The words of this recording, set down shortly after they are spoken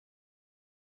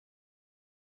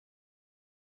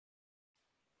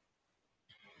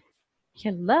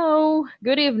Hello,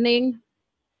 good evening.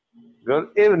 Good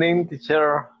evening,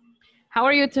 teacher. How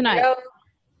are you tonight? Hello.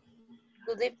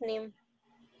 Good evening.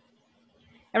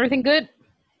 Everything good?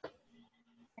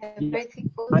 Everything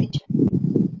good, teacher.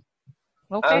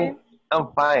 Okay,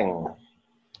 I'm fine.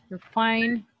 you're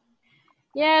fine.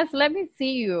 Yes, let me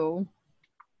see you.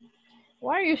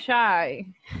 Why are you shy?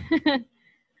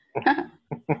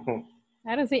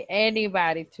 I don't see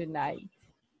anybody tonight.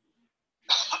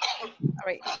 All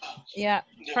right. Yeah,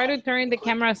 try to turn the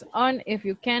cameras on if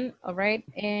you can. All right,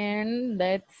 and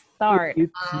let's start.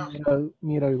 It's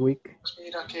middle week.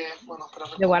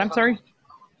 The what? I'm sorry.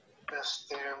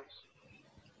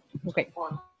 Okay.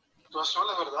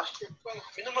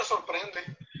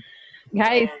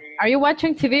 Guys, are you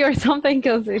watching TV or something?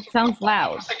 Because it sounds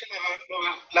loud.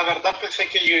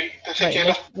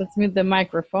 Right, let's mute the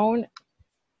microphone.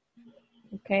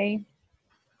 Okay.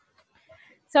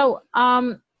 So,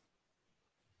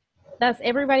 does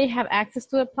everybody have access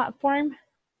to the platform?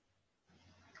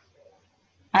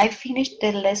 I finished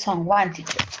the lesson 1,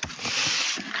 teacher.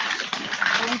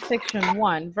 On section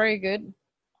 1, very good.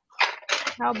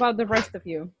 How about the rest of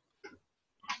you?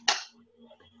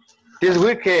 This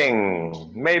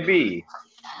weekend, maybe.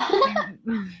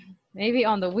 Maybe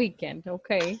on the weekend,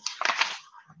 okay.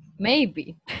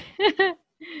 Maybe.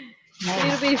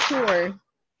 To be sure.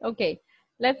 Okay,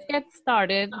 let's get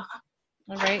started.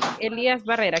 All right, Elias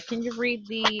Barrera, can you read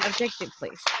the objective,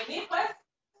 please?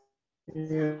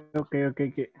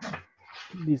 Okay.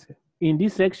 Dice, in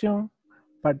this section,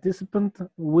 participants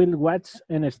will watch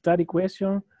and study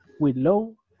questions with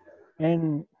low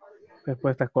and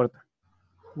respuestas cortas.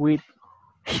 With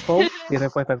hope y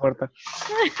respuesta corta.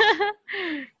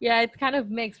 Yeah, it's kind of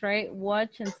mixed, right?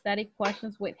 Watch and study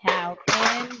questions with how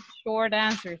and short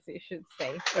answers, you should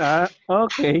say.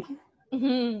 Okay.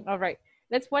 All right,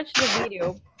 let's watch the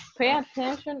video. Pay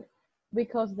attention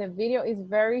because the video is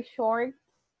very short.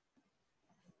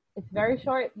 It's very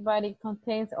short, but it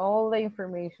contains all the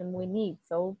information we need.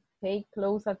 So pay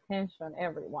close attention,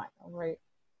 everyone. All right,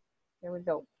 here we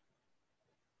go.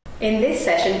 In this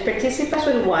session, participants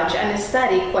will watch and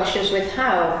study questions with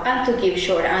how and to give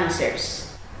short answers.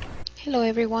 Hello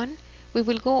everyone. We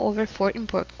will go over 4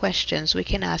 important questions we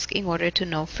can ask in order to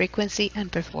know frequency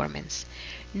and performance.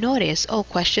 Notice all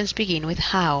questions begin with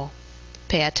how.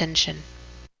 Pay attention.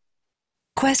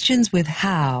 Questions with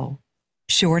how.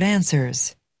 Short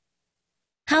answers.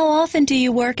 How often do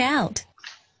you work out?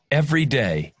 Every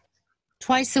day.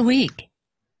 Twice a week.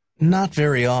 Not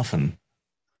very often.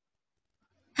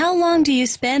 How long do you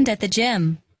spend at the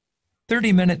gym?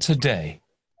 30 minutes a day.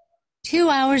 2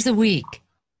 hours a week.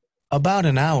 About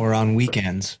an hour on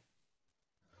weekends.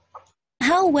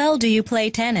 How well do you play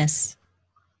tennis?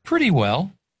 Pretty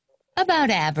well. About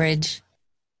average.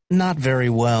 Not very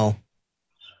well.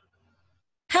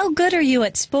 How good are you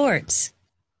at sports?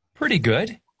 Pretty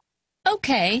good.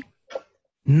 Okay.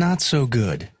 Not so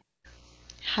good.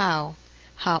 How.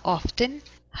 How often?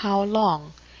 How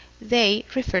long? They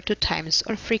refer to times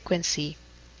or frequency.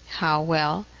 How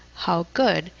well? How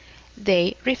good?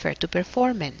 They refer to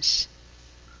performance.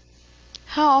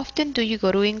 How often do you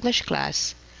go to English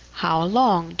class? How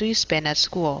long do you spend at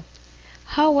school?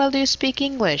 How well do you speak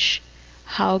English?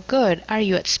 How good are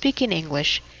you at speaking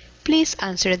English? Please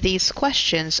answer these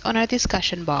questions on our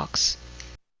discussion box.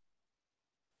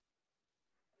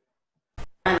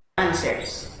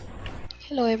 Answers.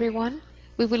 Hello everyone.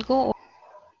 We will go.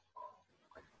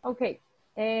 Okay,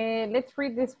 let's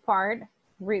read this part.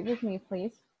 Read with me,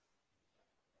 please.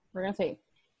 We're gonna say,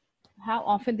 how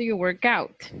often do you work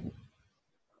out?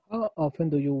 How often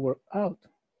do you work out?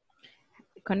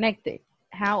 Connected.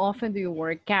 How often do you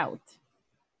work out?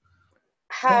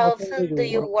 How often do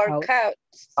you work out?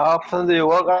 How often do you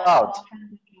work out?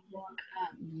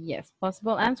 Yes,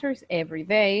 possible answers every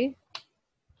day.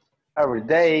 Every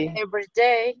day. Every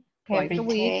day. Twice a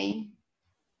week.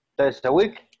 Twice a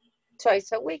week.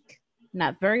 Twice a week.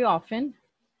 Not very often.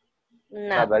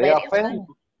 Not very often.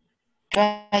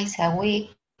 Twice a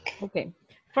week. Okay.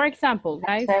 For example,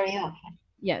 guys. Not very often.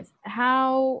 Yes.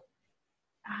 How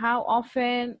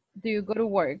often do you go to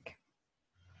work?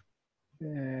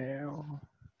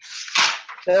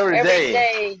 Every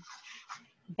day.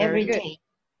 Every day.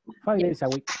 5 days a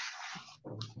week.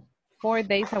 4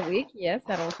 days a week. Yes,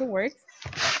 that also works.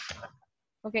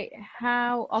 Okay.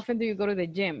 How often do you go to the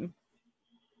gym?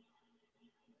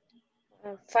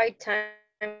 5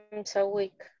 times a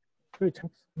week. 3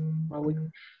 times a week.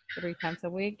 3 times a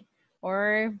week.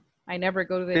 Or I never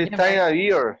go to the 3 gym. times a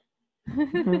year.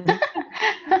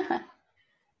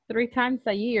 3 times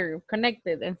a year.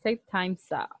 Connected and say times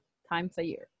a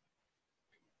year.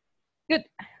 Good.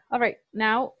 All right.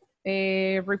 Now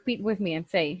repeat with me and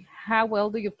say, how well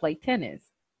do you play tennis?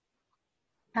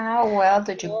 How well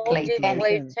do you How play do you tennis?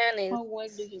 play tennis? How well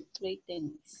do you play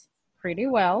tennis? Pretty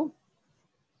well.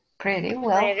 Pretty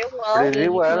well. Pretty well. Pretty Very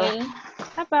well. well.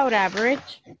 About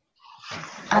average.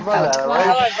 About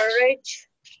About average. average.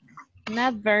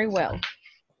 Not very well.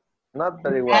 Not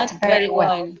very well. Not very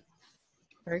well.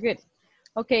 Very good.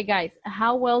 Okay, guys,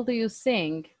 how well do you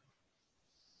sing?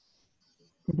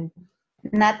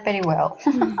 Not very well.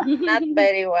 Not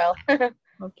very well.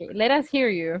 Okay, let us hear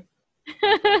you.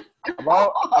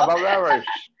 About average.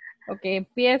 Okay,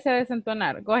 empiece a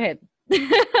desentonar. Go ahead.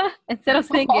 Instead of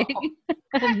singing.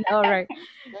 All right.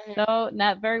 So,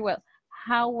 not very well.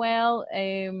 How well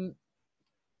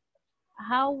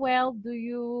do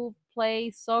you play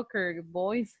soccer,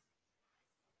 boys?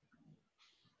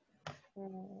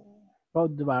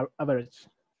 About the average.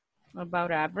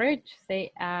 About average.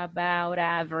 Say about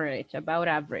average. About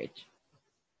average.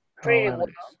 Pretty About well.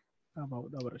 average.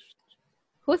 About average.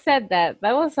 Who said that?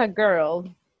 That was a girl.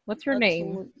 What's your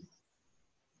name?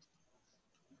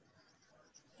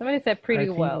 Somebody said I pretty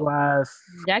think well. was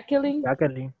Jacqueline?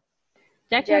 Jacqueline.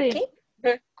 Jacqueline,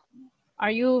 Jackie?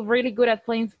 are you really good at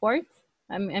playing sports?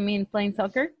 I mean, playing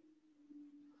soccer?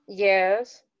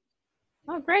 Yes.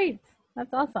 Oh, great.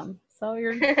 That's awesome. So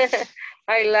you're,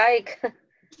 I like.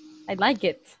 I like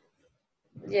it.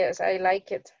 Yes, I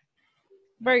like it.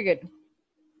 Very good.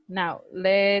 Now,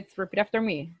 let's repeat after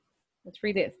me. Let's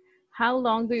read this. How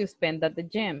long do you spend at the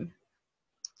gym?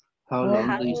 How How long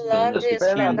How do you long spend do you at the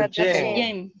spend gym? at the gym?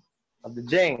 Game. At the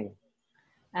gym.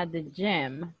 At the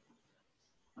gym.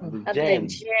 At the At the gym.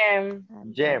 gym.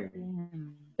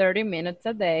 Gym. 30 minutes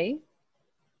a day.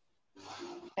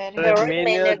 30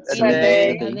 minutes a a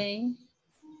day. day. A day.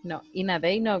 No, in a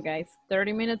day, no, guys.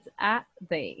 30 minutes a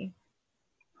day.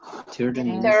 30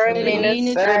 minutes 30 a day.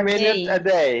 minutes 30 a minutes a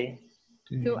day.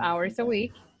 2 hours a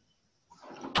week.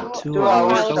 2 2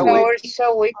 hours hours a a week.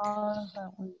 week. hours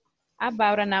a week.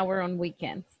 About an hour on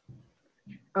weekends.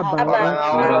 About About an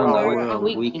hour an on the hour week. a on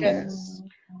weekends.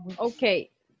 Okay,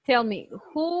 tell me,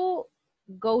 who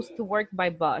goes to work by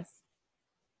bus?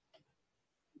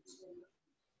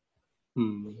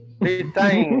 Three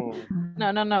times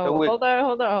No, a week. hold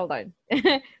on.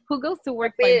 Who goes to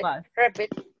work by Repeat. bus?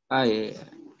 Repeat. I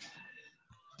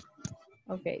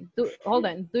Okay, hold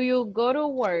on. Do you go to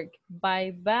work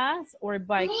by bus or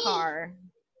by car?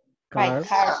 By Car.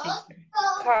 car.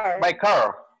 Car. By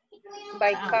car.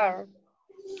 By car.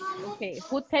 Okay,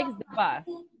 who takes the bus?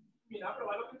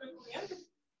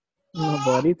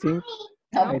 Nobody thinks.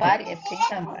 Nobody. I think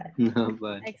nobody. no,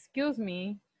 but Excuse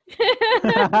me.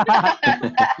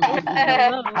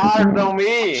 Pardon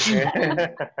me.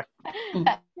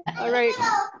 All right.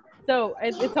 So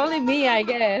it's only me, I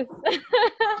guess.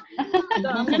 So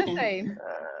I'm gonna say,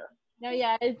 no,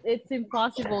 yeah, it's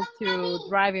impossible to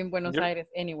drive in Buenos Aires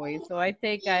anyway. So I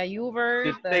take a Uber,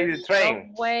 You take the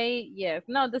train. subway. Yes,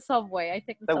 no, the subway. I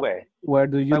take the The subway. way. Where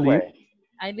do you The live? way.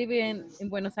 I live in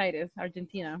Buenos Aires,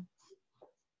 Argentina.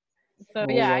 So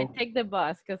Oh, yeah, I wow. take the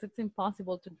bus because it's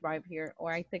impossible to drive here,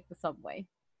 or I take the subway.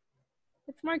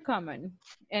 It's more common.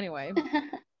 Anyway.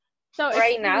 So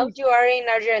Right now, excuse- you are in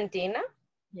Argentina?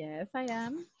 Yes, I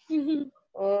am. You didn't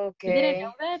Okay.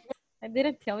 know that? I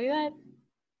didn't tell you that?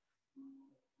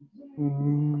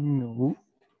 No.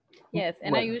 Yes,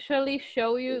 and I Well. usually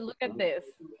show you, look at this.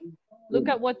 Look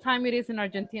at what time it is in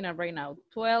Argentina right now.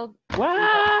 12.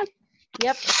 What?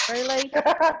 Yep, very late.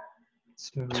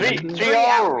 Three 3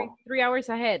 hours. 3 hours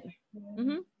ahead.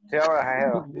 3 hours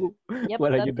ahead. Yep,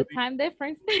 What are that's you the doing time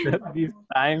difference. at this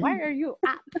time? Why are you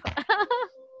up?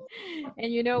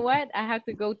 And you know what? I have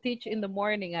to go teach in the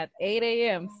morning at 8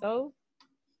 a.m. So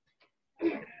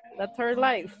that's her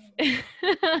life.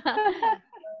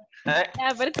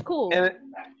 Yeah, but it's cool. And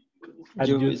And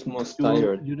you is most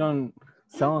tired. You don't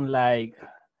sound like,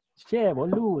 che,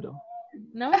 boludo.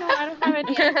 No, I don't have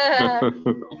any.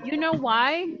 You know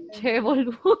why? Che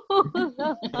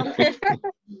boludo.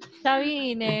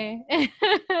 Sabine.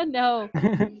 No,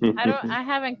 I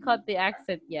haven't caught the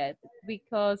accent yet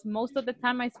because most of the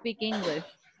time I speak English.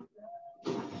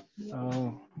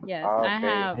 Oh, Yes, Okay. I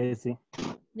have. I see.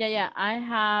 Yeah, I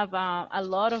have a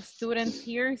lot of students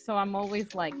here, so I'm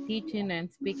always like teaching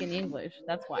and speaking English.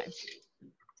 That's why.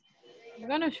 I'm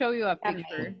gonna show you a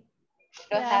picture.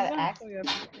 Don't Yeah, have I'm gonna accent. show you a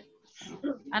picture.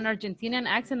 An Argentinian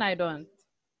accent, I don't.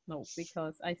 No,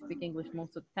 because I speak English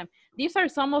most of the time. These are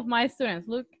some of my students.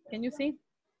 Look, can you see?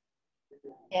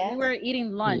 Yes. We were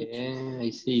eating lunch. Yeah, I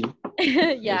see.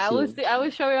 Yeah, I see. I will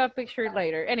show you a picture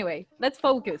later. Anyway, let's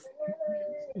focus.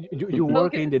 You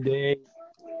work in the day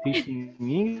teaching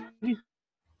English?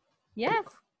 Yes.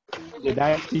 The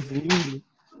day teaching English?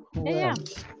 Yeah.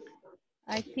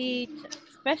 I teach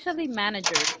especially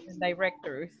managers and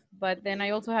directors, but then I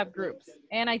also have groups.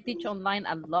 And I teach online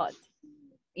a lot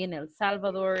in El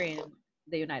Salvador, in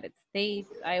the United States.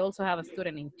 I also have a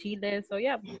student in Chile. So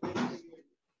yeah,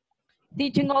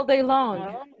 teaching all day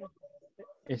long.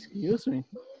 Excuse me.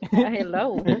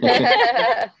 Hello.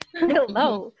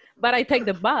 Hello. But I take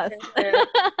the bus.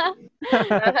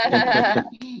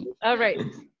 All right.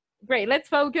 Great. Let's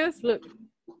focus. Look.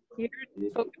 Here,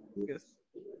 focus.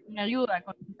 Me ayuda a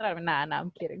concentrarme. Nah,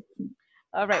 I'm kidding.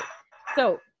 All right.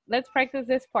 So let's practice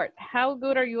this part. How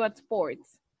good are you at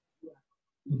sports?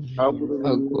 How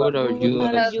good are you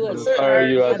Are at you a sport? Are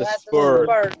you at the sport?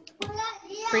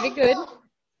 Pretty good.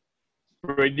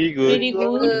 Pretty good. Pretty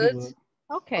good. Good.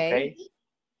 Okay.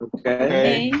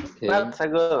 Okay. Okay. Not so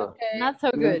good. Not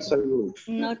so good.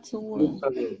 Not so well.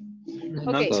 Okay.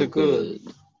 Not so good.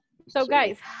 So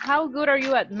guys, how good are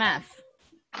you at math?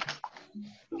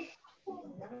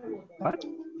 What?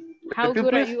 How Repeat,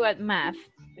 good are please. you at math?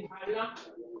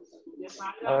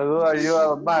 How good are you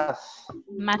at math?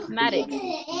 Mathematics.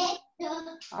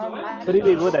 Pretty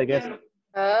good, I guess.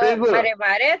 Pretty good.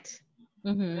 Mathematics.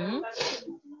 Mm-hmm.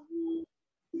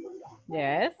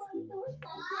 Yes.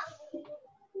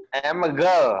 I'm a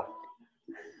girl.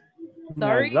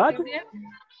 Sorry. God?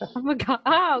 Oh my God.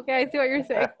 Ah, okay. I see what you're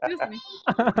saying. Excuse me.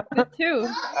 Me too.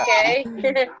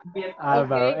 Okay.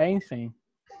 Alvaro Einstein.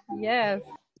 Yes.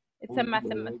 It's a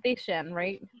mathematician,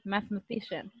 right?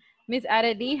 Mathematician. Miss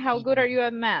Areli, how good are you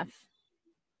at math?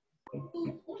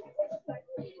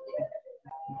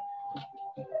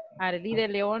 Areli de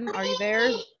Leon, are you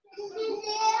there?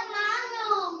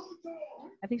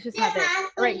 I think she's not there.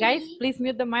 All right, guys, please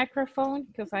mute the microphone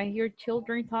because I hear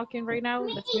children talking right now.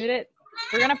 Let's mute it.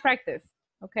 We're going to practice,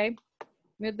 okay?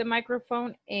 Mute the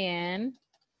microphone and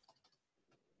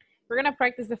we're going to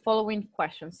practice the following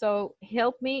questions. So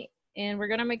help me, and we're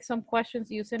going to make some questions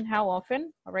using how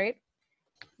often, all right?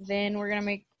 Then we're going to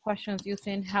make questions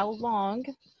using how long,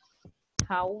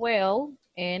 how well,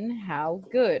 and how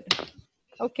good.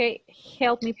 Okay,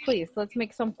 help me, please. Let's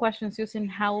make some questions using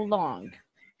how long.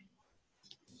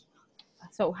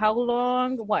 So how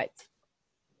long, what?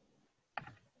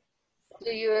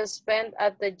 Do you spend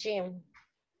at the gym?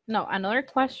 No, another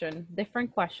question,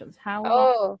 different questions. How long?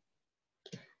 Oh,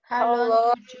 how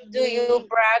long do you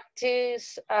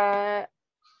practice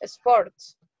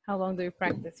sports? How long do you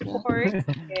practice sports?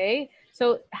 Okay,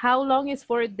 so how long is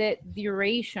for the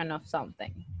duration of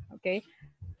something? Okay,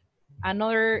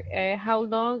 another, how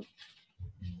long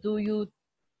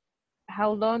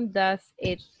does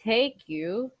it take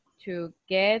you to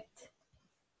get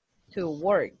to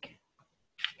work?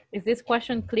 Is this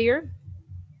question clear?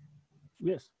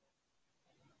 Yes.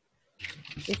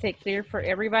 Is it clear for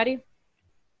everybody?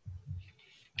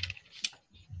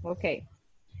 Okay.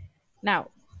 Now,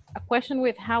 a question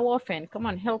with how often. Come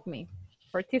on, help me.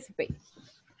 Participate.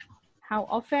 How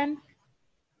often?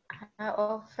 How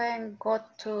often go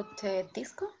to the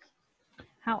disco?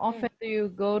 How often do you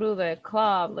go to the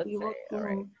club? Let's say. All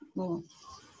right.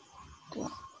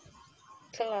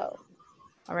 Club.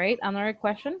 All right. Another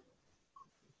question.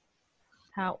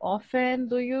 How often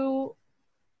do you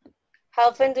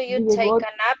take a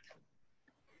nap?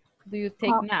 Do you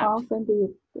take naps? How often do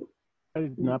you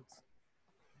take naps?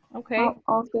 Okay. How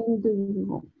often do you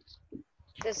go?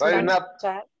 What is nap?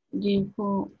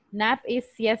 Nap is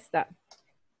siesta.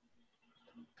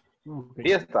 Okay.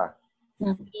 Fiesta.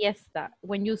 Siesta.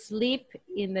 When you sleep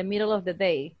in the middle of the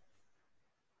day.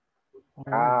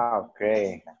 Ah,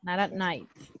 okay. Not at night.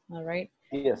 All right.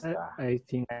 Fiesta. I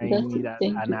think I need a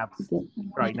nap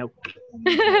right now.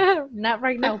 Not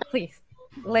right now, please.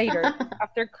 Later,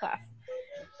 after class.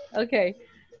 Okay.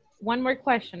 One more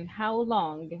question. How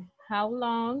long? How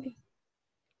long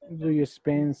do you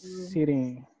spend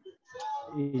sitting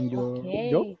in your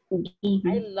job?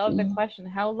 I love the question.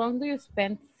 How long do you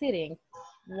spend sitting?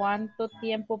 ¿Cuánto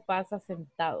tiempo pasas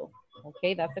sentado?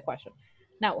 Okay, that's the question.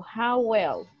 Now, how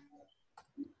well?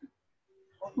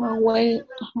 How well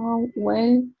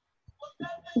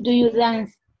do you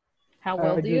dance? How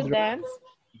well do you dance?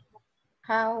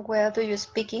 How well do you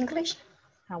speak English?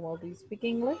 How well do you speak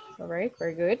English? All right,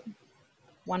 very good.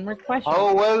 One more question.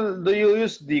 How well do you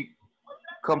use the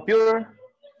computer?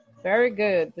 Very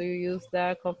good. Do you use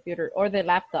the computer or the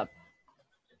laptop?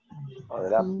 Or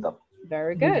the laptop.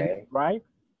 Very good. Okay. Right?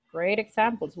 Great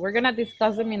examples. We're going to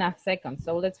discuss them in a second,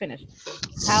 so let's finish.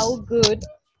 How good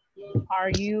are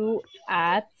you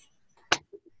at?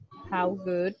 How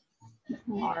good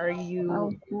are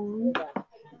you?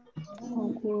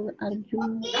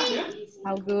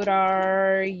 How good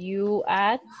are you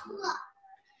at?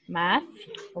 Math.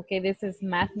 Okay, this is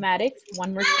mathematics.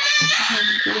 One more How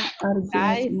good are you at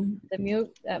guys. math? The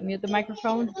mute the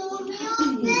microphone.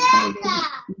 How good,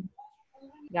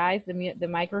 Guys, mute the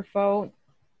microphone.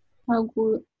 how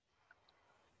good,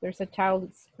 There's a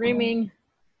child screaming.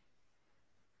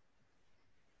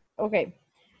 Okay,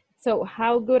 so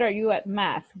how good are you at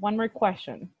math? One more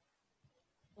question.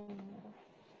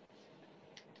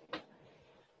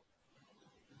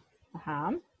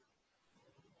 Uh-huh.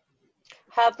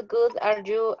 How good are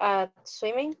you at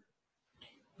swimming?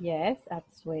 Yes, at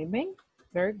swimming.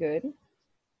 Very good.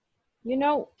 You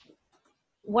know,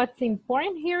 what's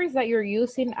important here is that you're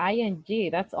using ing.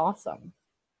 That's awesome.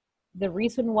 The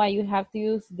reason why you have to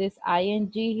use this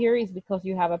ing here is because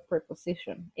you have a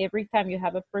preposition. Every time you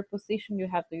have a preposition, you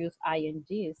have to use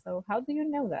ing. So how do you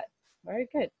know that? Very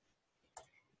good.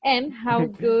 And how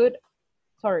good,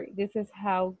 sorry, this is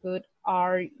how good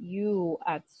are you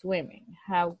at swimming?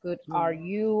 How good are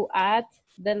you at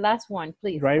the last one,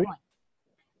 please? Driving. Come on.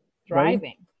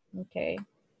 Driving. Okay.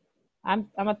 I'm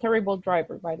a terrible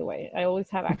driver, by the way. I always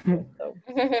have accidents, so.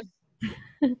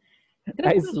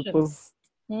 I suppose.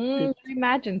 You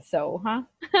imagine so, huh?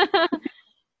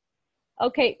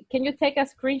 Okay, can you take a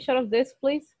screenshot of this,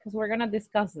 please? Because we're gonna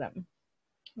discuss them. I'm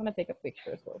gonna take a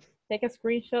picture as well. Take a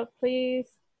screenshot, please.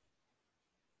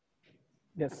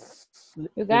 Yes.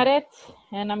 You got it?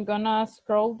 And I'm gonna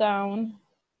scroll down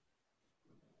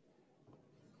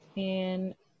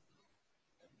and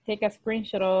take a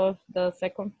screenshot of the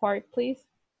second part, please.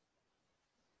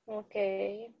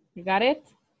 Okay. You got it?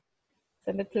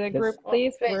 Send it to the group,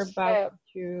 please. We're about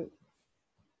to,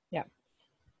 yeah.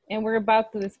 And we're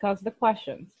about to discuss the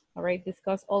questions. All right,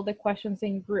 discuss all the questions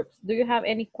in groups. Do you have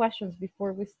any questions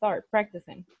before we start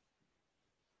practicing?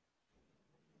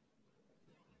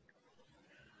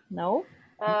 No?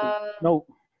 No.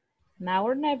 Now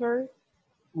or never.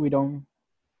 We don't.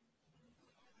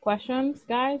 Questions,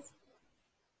 guys?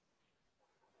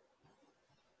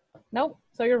 Nope.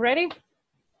 So you're ready?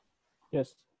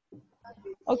 Yes.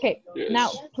 Okay. Yes. Now,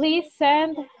 please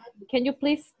send, can you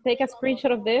please take a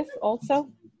screenshot of this also?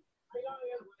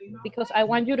 Because I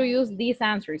want you to use these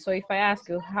answers. So if I ask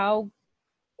you, how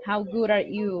good are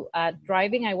you at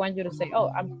driving? I want you to say, oh,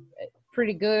 I'm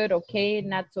pretty good, okay,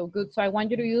 not so good. So I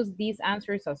want you to use these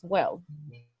answers as well.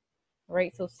 All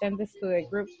right, so send this to the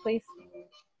group, please.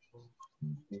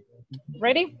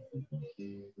 Ready?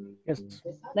 Yes.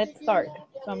 Let's start.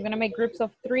 So I'm gonna make groups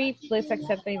of 3. Please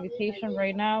accept the invitation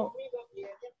right now.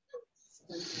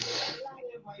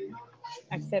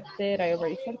 Accepted, I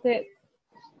already sent it.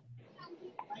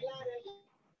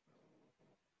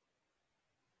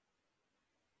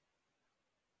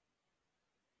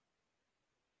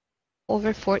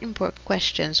 Over 4 important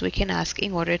questions we can ask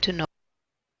in order to know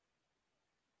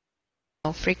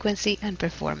frequency and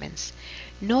performance.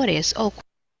 Notice all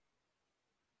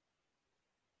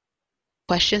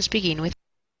questions begin with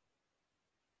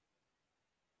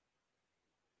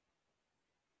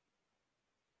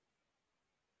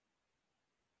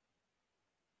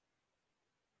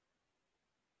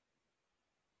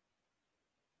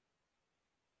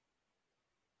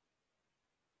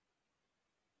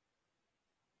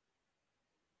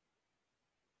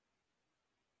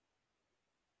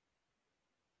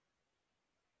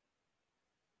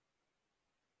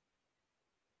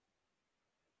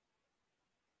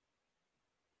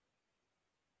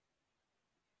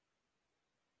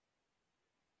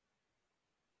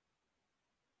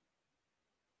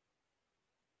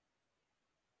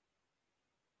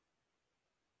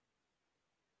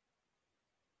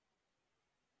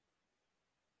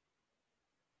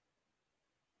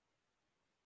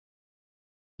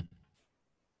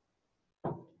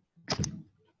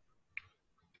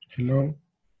Hello.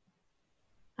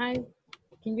 Hi,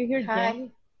 can you hear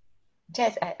Jen?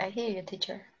 Yes, I hear you,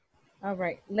 teacher. All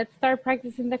right, let's start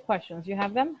practicing the questions. You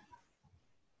have them?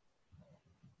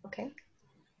 Okay.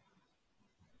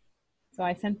 So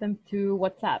I sent them to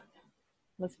WhatsApp.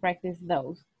 Let's practice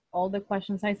those. All the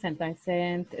questions I sent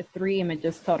 3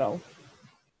 images total.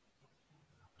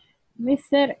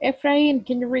 Mr. Efrain,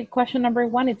 can you read question number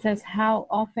 1? It says, how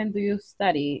often do you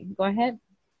study? Go ahead.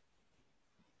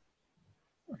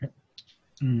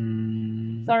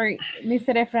 Sorry,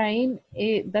 Mr. Efrain,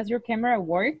 does your camera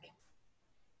work?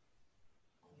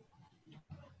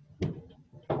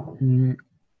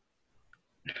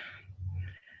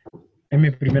 Es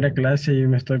mi primera clase y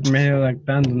me estoy medio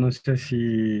adaptando. No sé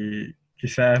si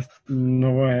quizás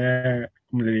no voy a,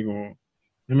 como le digo,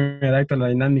 no me adapto a la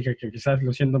dinámica, que quizás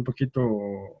lo siento un poquito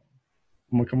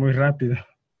como que muy rápido.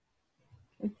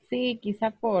 Sí,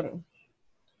 quizá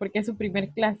porque es su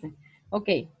primer clase. Ok.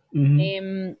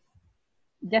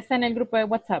 Ya está en el grupo de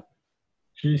WhatsApp.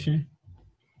 Sí, sí.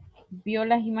 Vio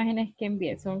las imágenes que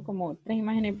envié. Son como 3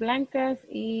 imágenes blancas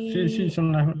Sí, sí, y...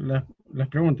 son las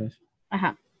preguntas.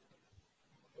 Ajá.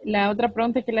 La otra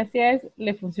pregunta que le hacía es,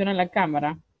 ¿le funciona la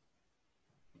cámara?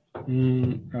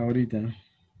 Ahorita.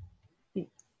 Sí.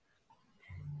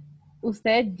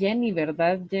 Usted es Jenny,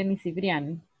 ¿verdad? Jenny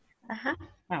Cibrián. Ajá.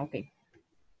 Ah, ok.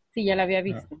 Sí, ya la había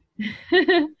visto.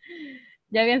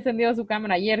 Ya había encendido su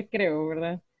cámara ayer, creo,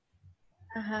 ¿verdad?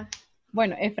 Ajá.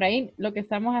 Bueno, Efraín, lo que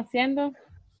estamos haciendo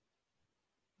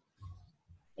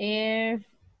es...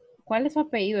 ¿Cuál es su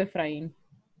apellido, Efraín?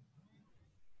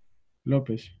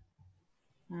 López.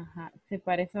 Ajá, se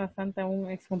parece bastante a un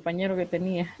ex compañero que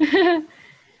tenía.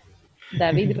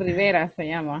 David Rivera se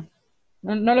llama.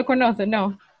 No, no lo conoce,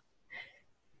 no.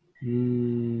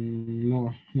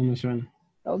 No, no me suena.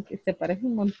 Ok, se parece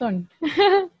un montón.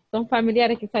 Son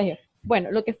familiares quizás yo.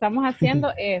 Bueno, lo que estamos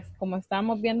haciendo es, como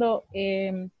estamos viendo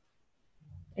el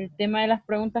tema de las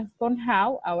preguntas con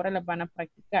how, ahora las van a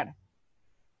practicar.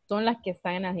 Son las que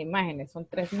están en las imágenes, son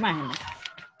 3 imágenes.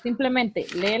 Simplemente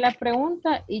lee la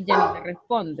pregunta y Jenny le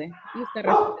responde. Y usted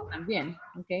responde también,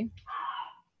 ¿ok?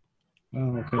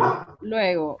 Ok.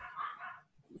 Luego,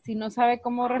 si no sabe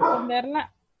cómo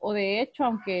responderla, o de hecho,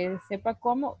 aunque sepa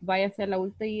cómo, vaya a a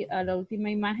la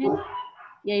última imagen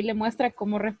y ahí le muestra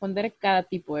cómo responder cada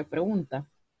tipo de pregunta.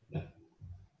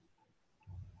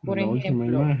 Por La última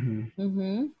ejemplo,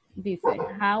 imagen. dice,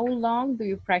 how long do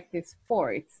you practice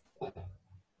sports?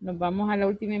 Nos vamos a la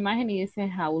última imagen y dice,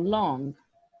 how long?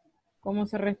 ¿Cómo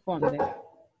se responde?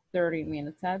 30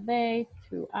 minutes a day,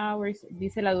 2 hours,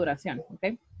 dice la duración, ¿ok?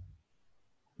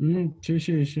 Sí,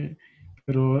 sí, sí.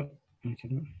 Pero...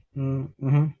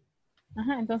 ajá.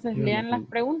 Ajá, entonces Ya lo lean las tengo.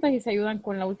 preguntas y se ayudan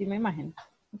con la última imagen,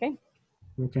 ¿ok?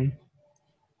 Ok.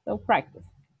 So practice.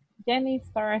 Jenny,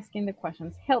 start asking the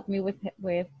questions. Help me with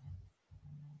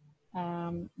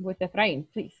Efrain,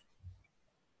 please.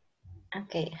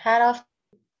 Okay. How often?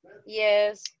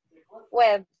 Yes.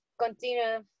 Well,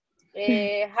 continue.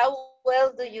 How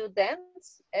well do you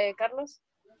dance, Carlos?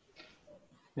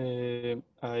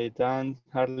 I dance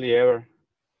hardly ever.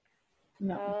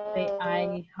 No, say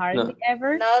I hardly No.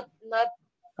 ever Not.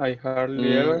 I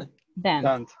hardly ever dance.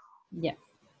 dance. Yes.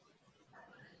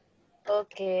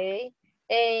 Okay.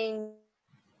 And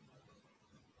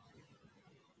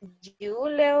you,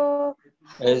 Leo,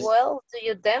 how Is well do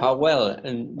you dance? how well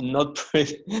and not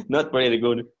pretty, not pretty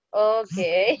good.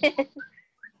 Okay.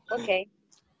 Okay.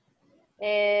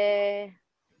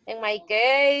 In my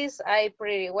case, I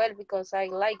pretty well because I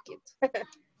like it.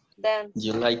 Dance.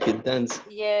 You like it dance?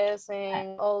 Yes,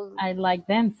 and all I like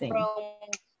dancing.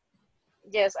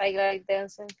 Yes, I like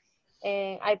dancing.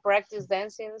 And I practice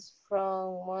dancing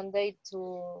from Monday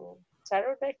to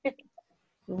Saturday.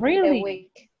 Really? In the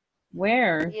week.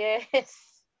 Where?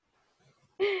 Yes.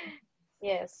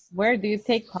 Yes. Where do you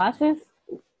take classes?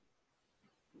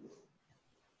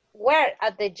 Where?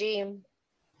 At the gym.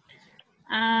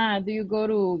 Do you go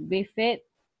to BFit?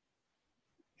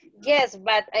 Yes,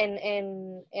 but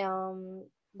in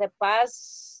the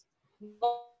past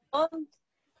month,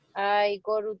 I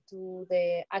go to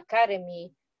the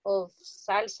Academy of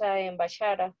Salsa and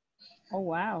Bachata. Oh,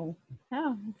 wow.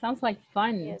 Oh, it sounds like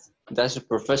fun. Yes. That's a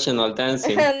professional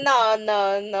dancing.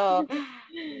 No.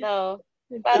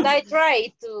 But I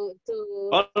try to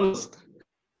Almost.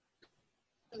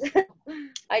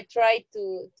 I try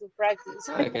to practice.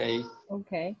 Okay.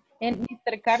 Okay. And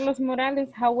Mr. Carlos Morales,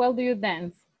 how well do you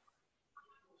dance?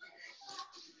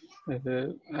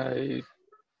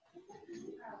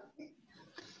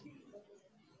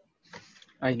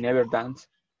 I never dance.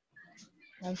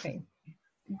 Okay.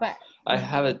 But I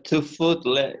have a 2 foot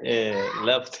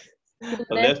left.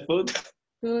 Left foot.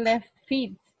 2 left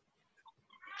feet.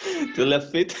 2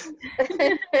 left feet.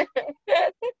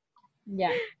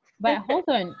 Yeah. But hold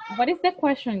on. What is the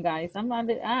question, guys? I'm not,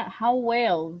 how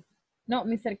well? No,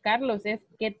 Mr. Carlos, es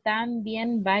qué tan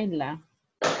bien baila.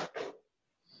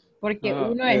 Porque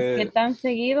uno es qué tan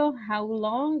seguido, how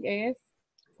long es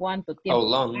cuánto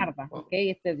tiempo tarda.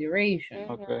 Okay, it's the duration.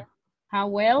 Okay. How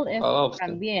well es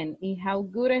también. Y how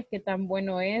good es qué tan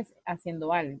bueno es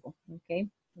haciendo algo. Okay,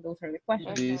 those are the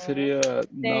questions. This sería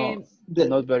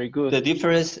not very good. La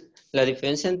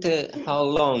diferencia entre how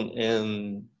long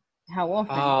and how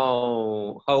often,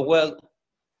 how well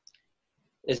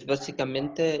es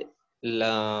básicamente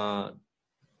la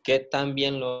qué tan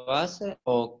bien lo hace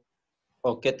o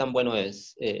qué tan bueno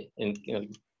es en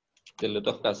los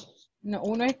dos casos. No,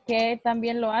 uno es qué tan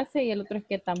bien lo hace y el otro es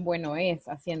qué tan bueno es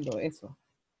haciendo eso.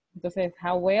 Entonces,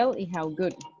 how well y how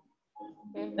good.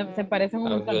 Se parecen un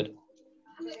montón.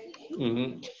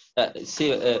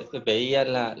 Sí, veía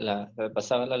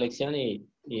pasaba la lección y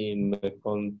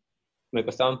me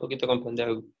costaba un poquito comprender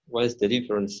what is the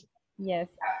difference. Yes.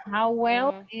 How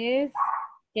well is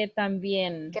que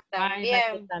también. Que Baila que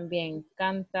también. también.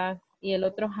 Cantas. Y el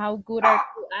otro, how good are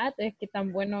you at, es que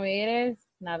tan bueno eres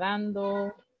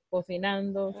nadando,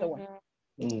 cocinando, so bueno.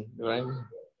 Right?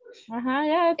 Ajá,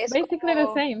 yeah, it's Es basically the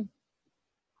como, same.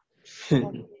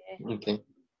 Okay.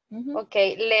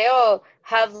 okay, Leo,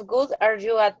 how good are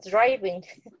you at driving?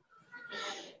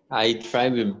 I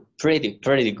drive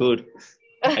pretty good.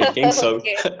 I think so.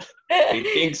 Okay. I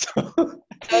think so.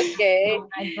 Okay.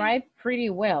 I drive pretty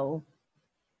well.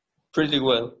 Pretty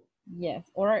well. Yes,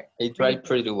 or I drive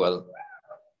pretty well.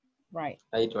 right.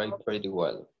 I drive pretty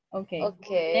well. Okay.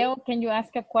 Okay. Leo, can you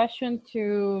ask a question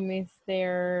to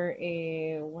Mr.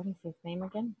 What is his name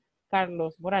again?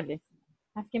 Carlos Morales.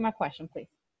 Ask him a question, please.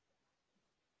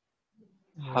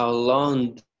 How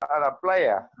long? A la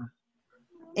playa.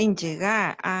 En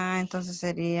llegar. Ah, entonces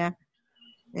sería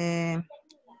 2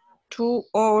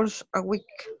 hours a week.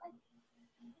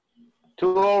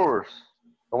 2 hours.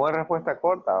 Como es respuesta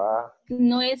corta, ¿va?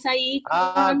 No es ahí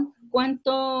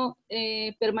cuánto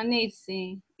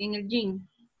permanece en el gym.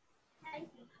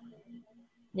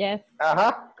 Yes.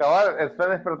 Ajá, cabal,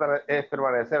 es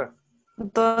permanecer.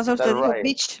 Entonces usted That's dijo right.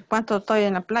 beach, ¿cuánto estoy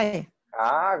en la playa?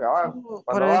 Ah, cabal, Por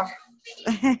 ¿cuándo va?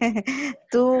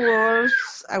 2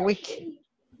 hours a week.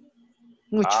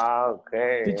 Mucho. Ah, ok.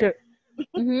 Teacher,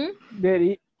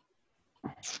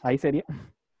 ahí sería.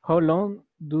 How long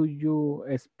do you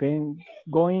spend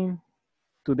going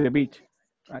to the beach?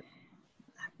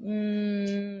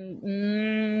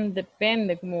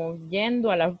 Depende, como yendo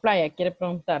a la playa, quiere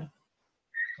preguntar.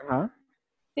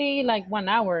 Sí, like 1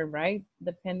 hour, right?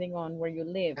 Depending on where you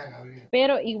live.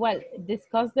 Pero igual,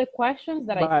 discuss the questions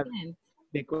that I sent.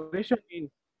 The question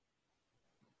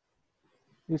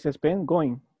is spend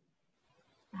going.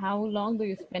 How long do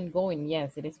you spend going?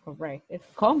 Yes, it is correct. It's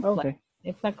complex. Okay.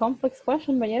 It's a complex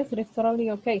question, but yes, it is totally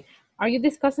okay. Are you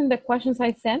discussing the questions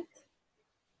I sent?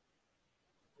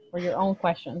 Or your own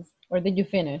questions? Or did you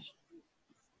finish?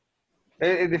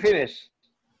 Did you finish?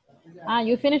 Ah,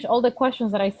 you finished all the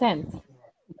questions that I sent?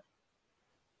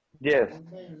 Yes.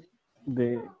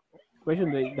 The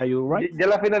question that you write? Ya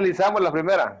la finalizamos, la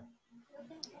primera.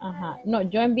 Ajá. No,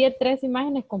 yo envié 3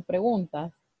 imágenes con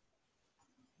preguntas.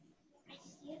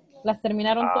 ¿Las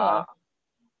terminaron todas?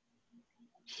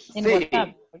 En Sí. WhatsApp.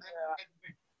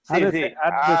 Sí, sí.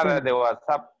 Las de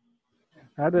WhatsApp.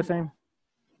 Are the same.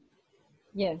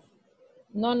 Yes.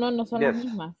 No son las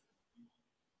mismas.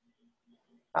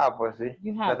 Ah, pues sí.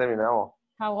 You La have. terminamos.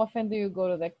 How often do you go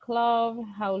to the club?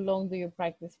 How long do you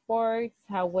practice sports?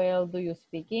 How well do you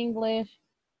speak English?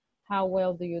 How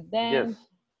well do you dance?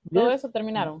 Yes. Todo eso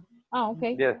terminaron. Ah,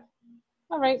 okay. Yes.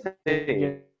 All right.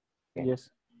 Sí. Yes.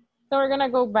 So we're gonna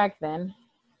go back then.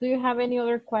 Do you have any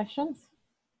other questions?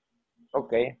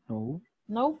 Okay. No.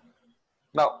 No?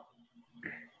 No.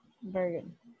 Very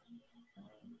good.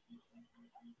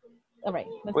 All right.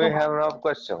 Let's We go back. have another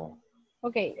question.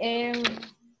 Okay.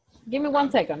 Give me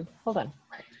 1 second. Hold on.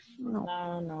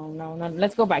 No.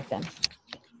 Let's go back then.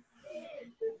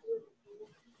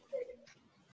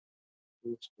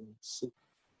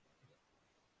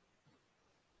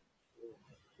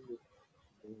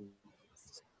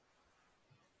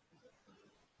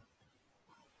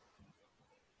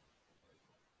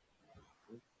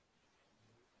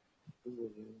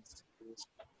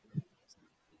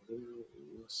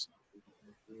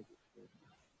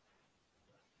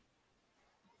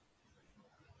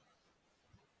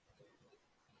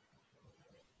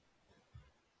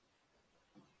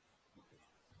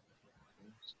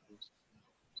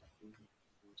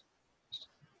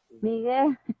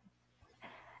 Miguel,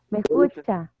 ¿me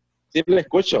escucha? Sí, le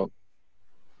escucho.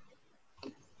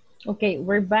 Okay,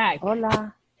 we're back.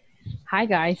 Hola. Hi,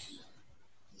 guys.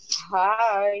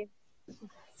 Hi.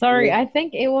 Sorry, I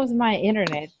think it was my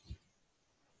internet.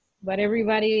 But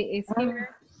everybody is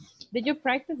here. Did you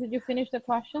practice? Did you finish the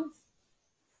questions?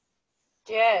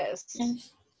 Yes.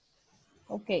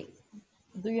 Okay.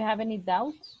 Do you have any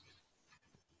doubts?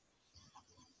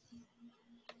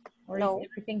 Or No. is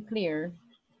everything clear?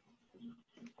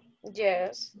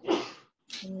 Yes.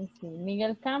 Let me see.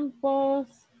 Miguel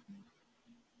Campos.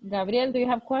 Gabriel, do you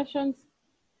have questions?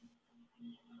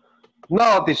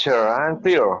 No, teacher, I'm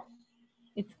clear.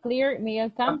 It's clear.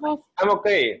 Miguel Campos. I'm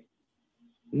okay.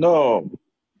 No.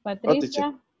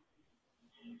 Patricia.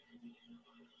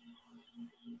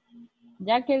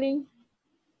 Jacqueline.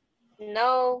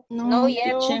 No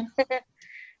yet.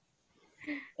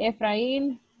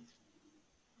 Efraín.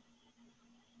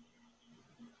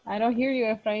 I don't hear you,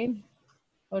 Efraín.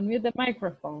 Unmute the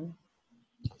microphone.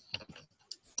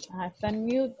 Está en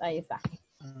mute, ahí está.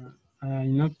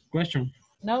 No question.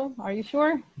 No, are you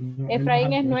sure? No,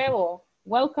 Efraín es nuevo.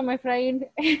 Welcome, Efraín.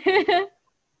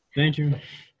 Thank you.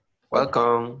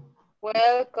 Welcome.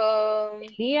 Welcome.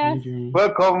 Elías,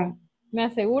 Welcome. me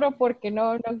aseguro porque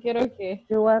no quiero que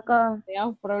You're welcome.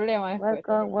 tengamos problemas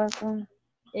después. Welcome.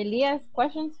 Elías,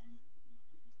 questions?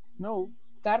 No.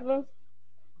 Carlos?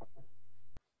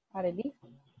 Arely?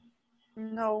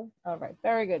 No. All right,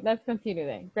 very good. Let's continue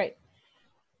then. Great.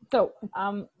 So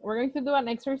we're going to do an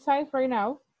exercise right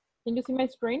now. Can you see my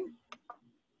screen?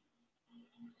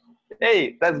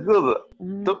 Hey, that's good.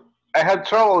 I had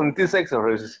trouble in this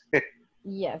exercise.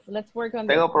 Yes, let's work on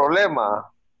this. Tengo problema.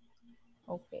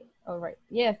 Okay, all right.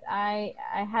 Yes, I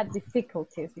had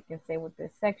difficulties, you can say, with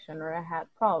this section, or I had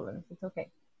problems. It's okay.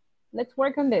 Let's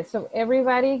work on this. So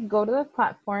everybody go to the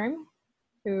platform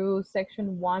to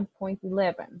section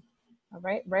 1.11. All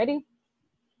right, ready?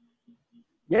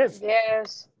 Yes.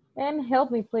 Yes. And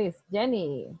help me, please,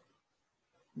 Jenny.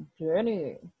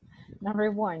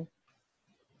 Number 1.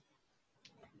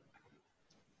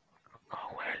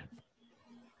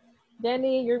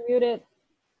 Jenny, you're muted.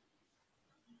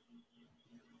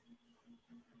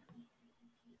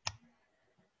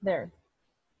 There.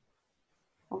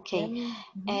 Okay.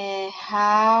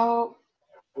 How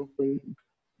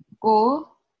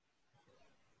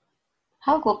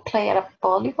good play at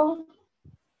volleyball?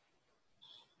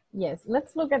 Yes,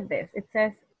 let's look at this. It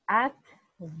says at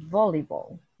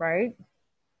volleyball, right?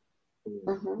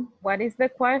 What is the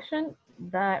question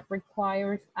that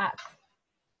requires at?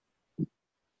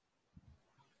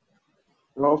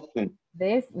 Often.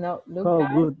 This, no, look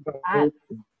Good. at.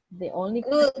 The only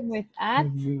question with at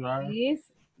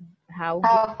is how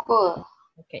good.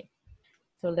 Okay,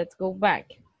 so let's go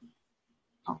back.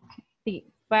 Okay. Sí,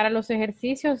 para los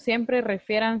ejercicios siempre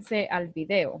refiéranse al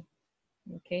video.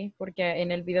 Ok, porque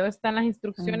en el video están las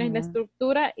instrucciones, la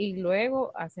estructura y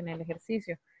luego hacen el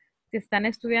ejercicio. Si están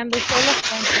estudiando solo,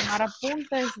 pueden tomar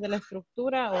apuntes de la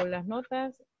estructura o las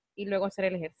notas y luego hacer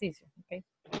el ejercicio. Ok,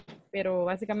 pero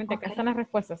básicamente acá están las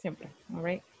respuestas siempre. All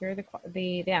right, here are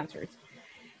the answers.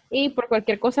 Y por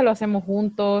cualquier cosa lo hacemos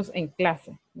juntos en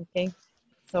clase. Ok,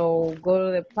 so go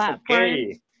to the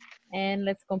platform and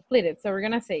let's complete it. So we're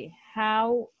going to say,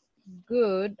 how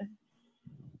good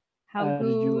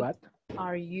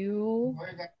are you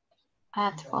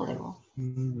At volleyball.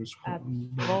 at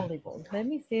volleyball? Let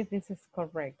me see if this is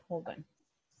correct. Hold on.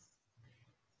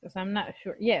 Because I'm not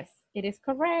sure. Yes, it is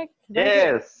correct.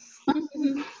 Yes.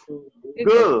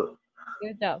 Good.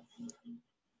 Good job.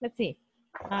 Let's see.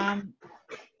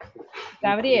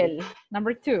 Gabriel,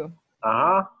 number 2.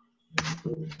 How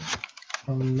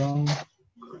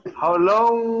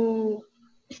long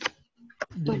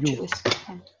do you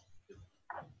spend?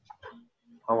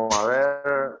 Vamos a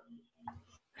ver.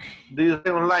 Do you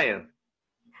stay online?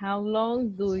 How long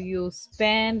do you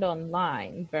spend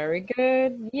online? Very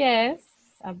good. Yes,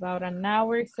 about an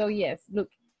hour. So yes, look,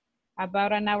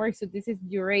 about an hour. So this is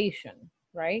duration,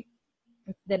 right?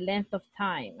 It's the length of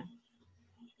time.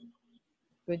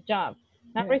 Good job.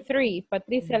 Number 3,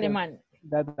 Patricia Alemán.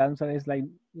 That answer is like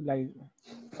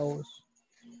hours.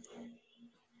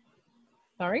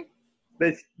 Sorry?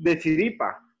 De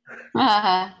chiripa.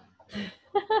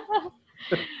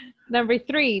 Number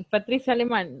 3, Patricia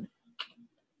Alemán.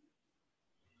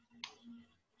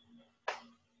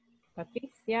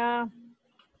 Patricia.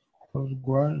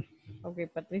 Okay,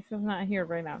 Patricia's not here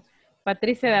right now.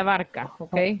 Patricia de Abarca,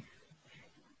 okay?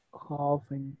 How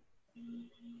often?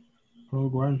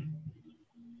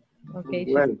 Okay,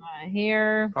 she's not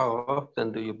here. How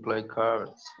often do you play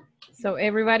cards? So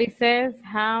everybody says,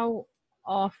 how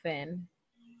often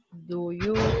do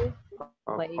you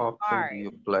play cards? How often do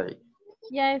you play?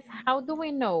 Yes, how do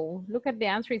we know? Look at the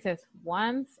answer. It says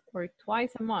once or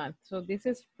twice a month. So this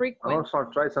is frequent. Also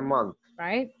twice a month.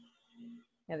 Right?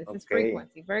 Yeah, this is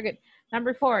frequency. Very good.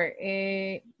 Number 4,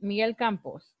 Miguel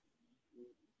Campos.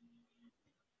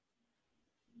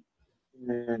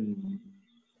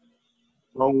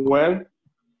 Well.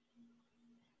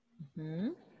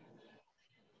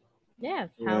 Yes,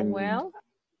 how well?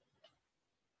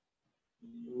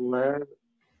 Well.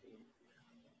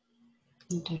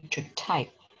 Do you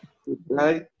type?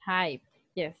 Type.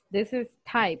 Yes, this is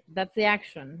type. That's the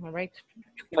action, all right?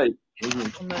 Type.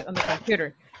 On the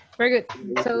computer. Very good.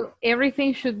 So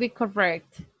everything should be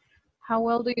correct. How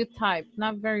well do you type?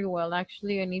 Not very well.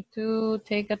 Actually, I need to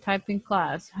take a typing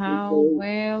class. How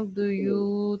well do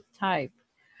you type?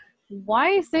 Why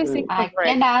is this incorrect?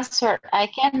 I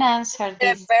can answer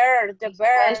this. The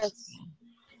bird.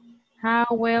 How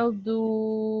well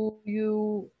do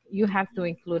you have to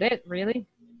include it, really?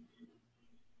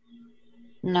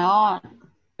 No.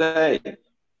 Day.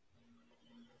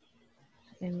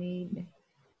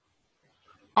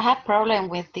 I have problem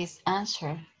with this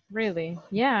answer. Really?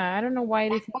 Yeah, I don't know why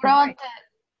it is Pronto. incorrect.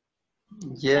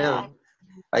 Yeah,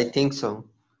 I think so.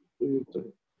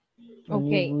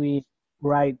 Okay. If we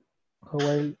write how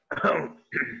well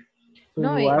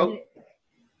No, I use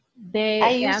the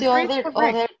answer is correct.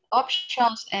 other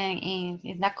options and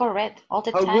it's not correct all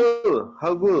the How time. good?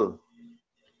 How good?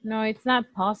 No, it's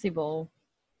not possible.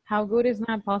 How good is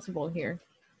not possible here.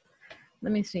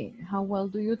 Let me see. How well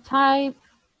do you type?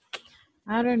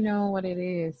 I don't know what it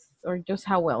is. Or just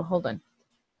how well. Hold on.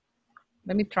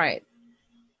 Let me try it.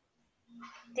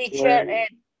 Teacher,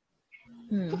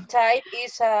 type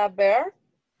is a verb?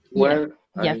 Yes,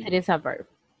 yes, it is a verb.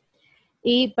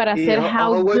 Y para hacer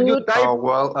how good, How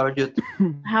well are you?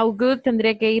 how good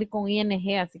tendría que ir con ing,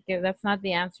 así que that's not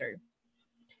the answer.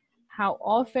 How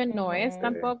often no es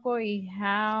tampoco, y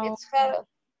how...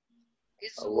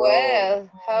 It's well,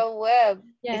 how well.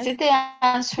 Yes. Is it the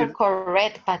answer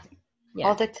correct, but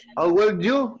all the time? How well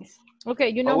you? Okay,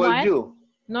 you know How well what? you?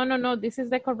 No, this is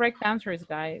the correct answers,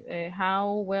 guys.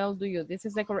 How well do you? This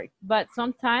is the correct. But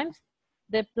sometimes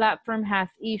the platform has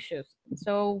issues.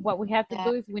 So what we have to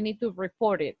do is we need to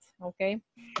report it, okay?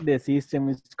 the system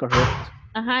is correct.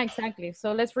 Exactly.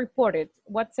 So let's report it.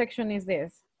 What section is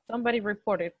this? Somebody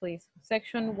report it, please.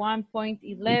 Section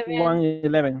 1.11.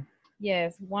 111.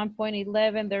 Yes,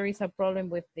 1.11. There is a problem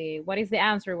with the, what is the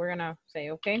answer we're gonna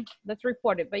say, okay? Let's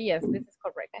report it, but yes, this is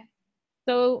correct.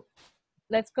 So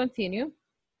let's continue,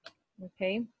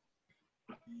 okay?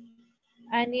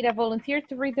 I need a volunteer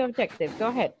to read the objective. Go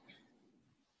ahead.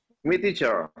 Me,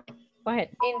 teacher. Go ahead.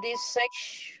 In this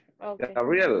section, okay.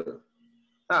 Gabriel.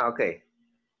 Okay.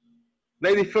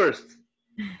 Lady first.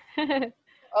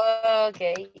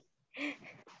 Okay.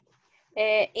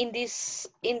 In this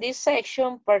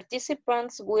section,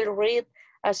 participants will read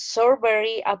a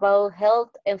survey about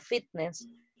health and fitness.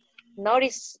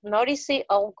 Noticing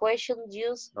all questions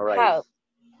use how.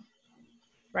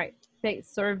 Right. Say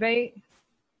survey.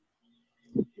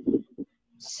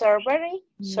 Survey?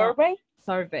 Survey?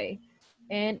 Survey.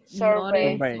 And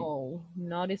Survey.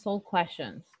 notice all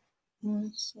questions.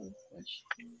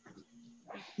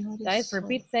 Guys,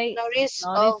 repeat, say notice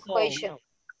all questions.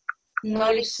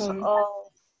 Notice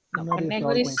all.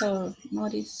 Notice all.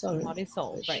 Notice all,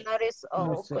 right. Notice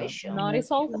all questions.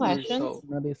 Notice all questions.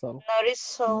 Notice all.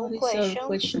 Notice all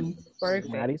questions.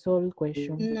 Perfect. Notice all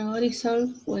questions. Notice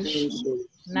all questions.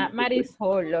 Not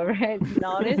Marisol, all right?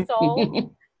 Notice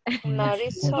all.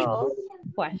 Notice all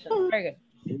questions. Very good.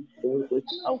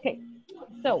 Okay,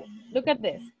 so look at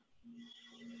this.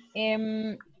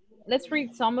 Let's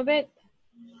read some of it.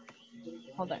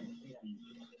 Hold on.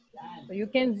 So you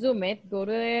can zoom it, go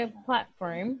to the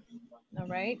platform, all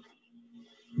right?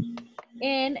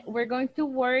 And we're going to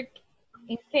work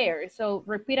in pairs. So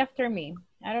repeat after me.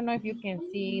 I don't know if you can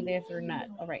see this or not.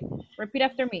 All right, repeat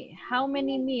after me. How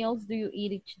many meals do you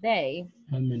eat each day?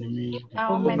 How many meals?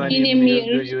 How many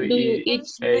meals do you eat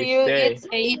each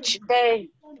day?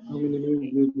 How many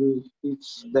meals do you eat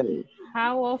each day?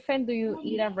 How often do you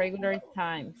eat at regular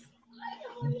times?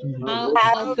 How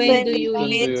often do you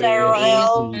eat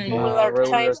regular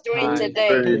times during the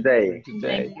day?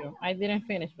 Thank you. I didn't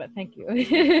finish, but thank you.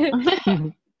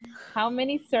 How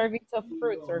many servings of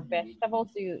fruits or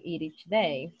vegetables do you eat each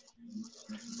day?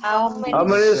 How many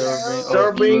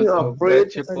serving of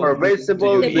fruits or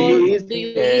vegetables do you eat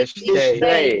each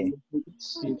day?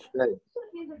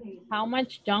 How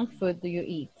much junk food do you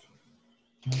eat?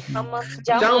 How much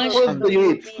junk food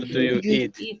do you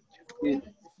eat?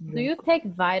 Do you take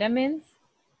vitamins?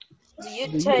 Do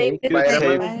you take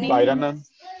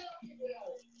vitamins?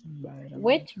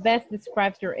 Which best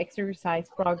describes your exercise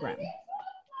program?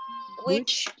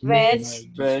 Which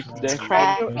best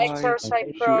describes your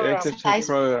exercise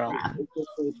program?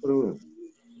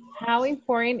 How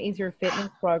important is your fitness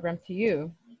program to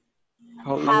you?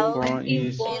 How important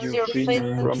is your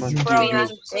fitness program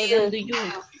to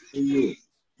you?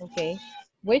 Okay.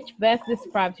 Which best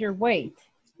describes your weight?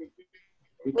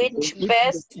 Which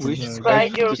best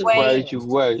describes your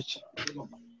weight?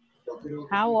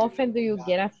 How often do you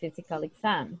get a physical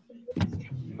exam?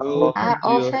 How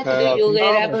often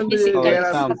do you get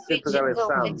a physical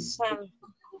exam?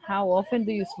 How often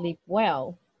do you sleep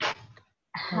well?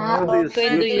 How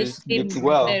often do you sleep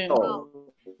well?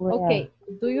 Okay,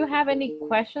 do you have any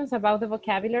questions about the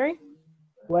vocabulary?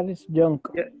 What is junk?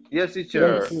 Yes,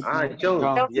 teacher.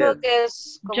 Junk.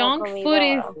 Yes. Junk food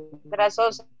is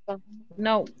grasosa.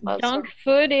 No, junk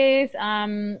food is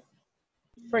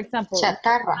for example,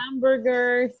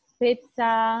 hamburgers,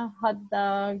 pizza, hot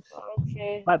dogs.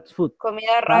 Okay. Fast food.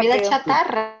 Comida Comida rápida.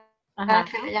 chatarra. Ajá.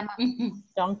 Que le llaman.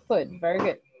 Junk food. Very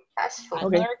good. Fast food.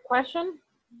 Another question?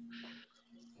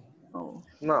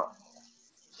 No.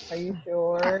 Are you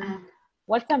sure?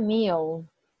 What's a meal?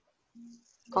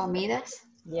 Comidas.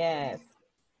 Yes.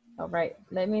 All right.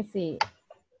 Let me see.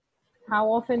 How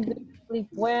often do you sleep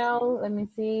well? Let me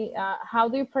see. How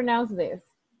do you pronounce this?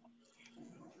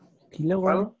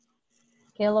 Kilogram.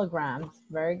 Kilograms.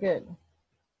 Very good.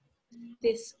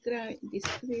 Describe.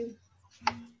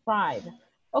 Five.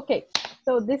 Okay.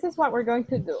 So this is what we're going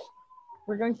to do.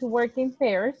 We're going to work in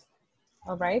pairs.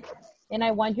 All right. And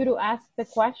I want you to ask the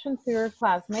question to your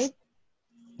classmates.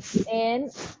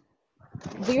 And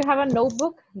do you have a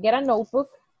notebook? Get a notebook.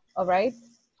 All right.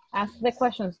 Ask the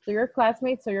questions to your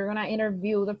classmates. So you're going to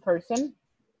interview the person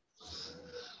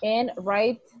and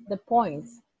write the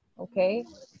points. Okay.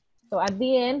 So at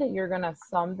the end, you're going to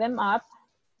sum them up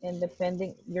and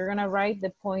depending, you're going to write the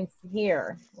points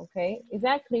here. Okay. Is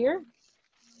that clear?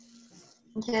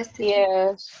 Yes.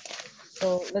 Yes.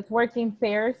 So let's work in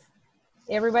pairs.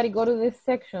 Everybody go to this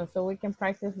section so we can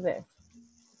practice this.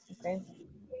 Okay.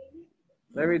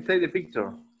 Let me take the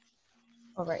picture.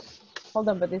 All right. Hold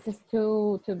on, but this is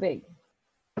too big.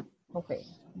 Okay.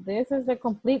 This is the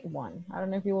complete one. I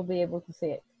don't know if you will be able to see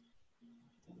it.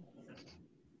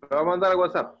 Lo voy a mandar al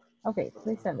WhatsApp. Okay,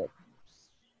 please send it.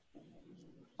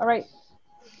 All right.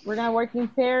 We're going to work in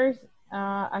pairs.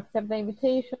 Accept the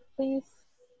invitation, please.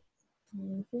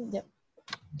 Yep.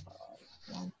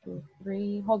 1, 2,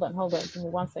 3. Hold on. Give me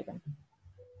 1 second.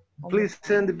 Please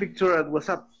send the picture at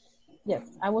WhatsApp.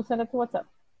 Yes, I will send it to WhatsApp.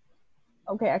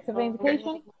 Okay, accept the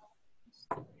invitation.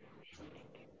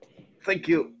 Thank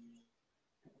you.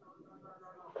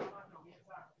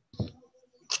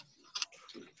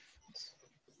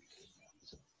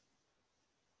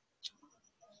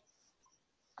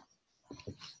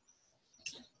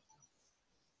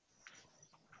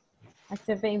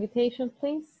 Accept the invitation,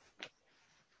 please.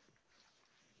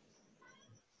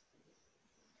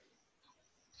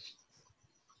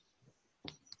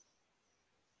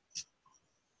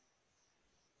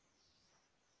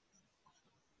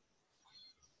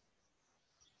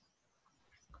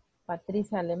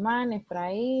 Patricia Alemán,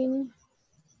 Efraín.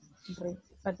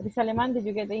 Patricia Alemán, did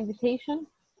you get the invitation?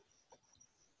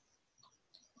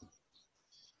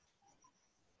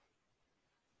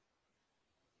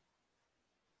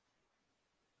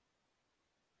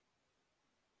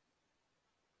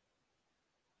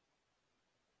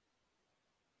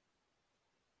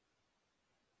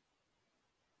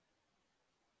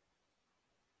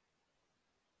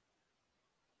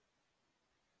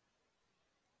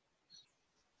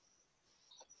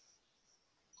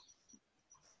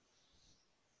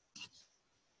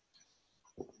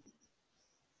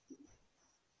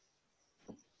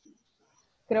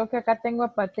 Creo que acá tengo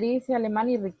a Patricia Alemán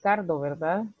y Ricardo,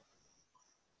 ¿verdad?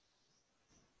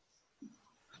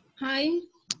 Hi.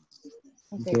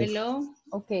 Okay. Hello.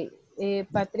 Okay.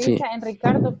 Patricia and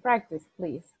Ricardo, practice,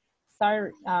 please.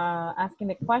 Start asking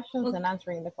the questions and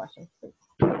answering the questions, please.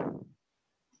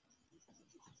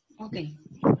 Okay.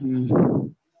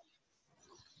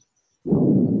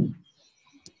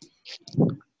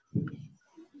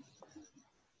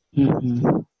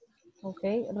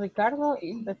 Okay. Ricardo,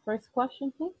 the first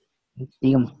question, please.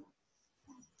 Dígame.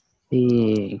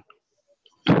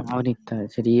 Ahorita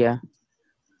sería,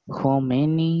 how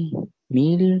many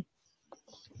meal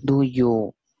do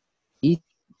you eat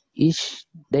each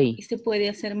day? Y se puede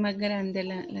hacer más grande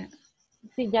la...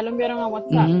 Sí, ya lo enviaron a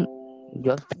WhatsApp.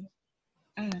 Yo.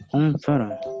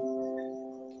 Solo.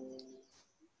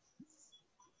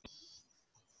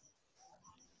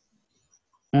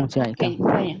 Okay,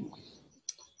 vaya.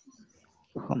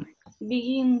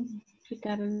 Begin,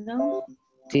 Ricardo.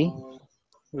 Sí.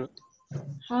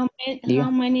 How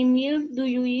many meals do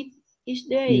you eat each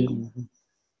day?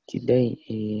 Today,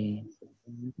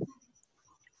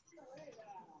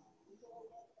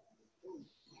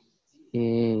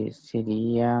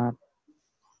 sería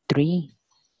 3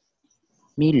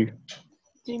 meal.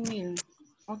 3 meals.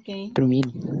 Okay. 3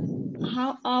 meal.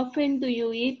 How often do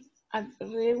you eat at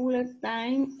regular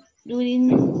time during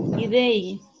the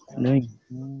day? No.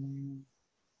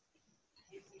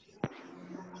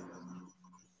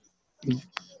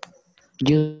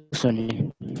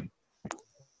 Usually.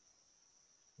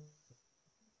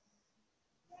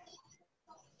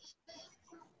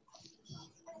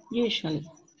 Usually.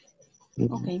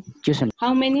 Okay. Usually.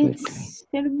 How many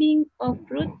servings of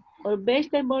fruit or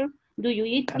vegetable do you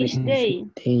eat each day?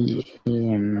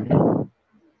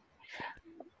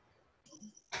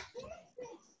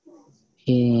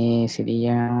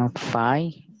 Sería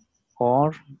 5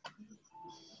 or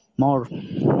More.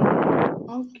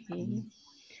 Okay.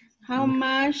 How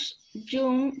much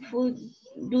junk food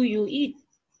do you eat?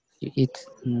 You eat.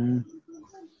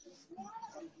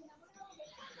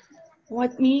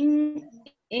 What mean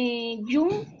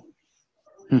junk?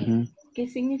 Ujú. ¿Qué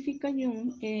significa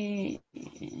junk?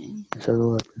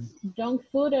 Saludos. Junk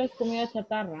food es comida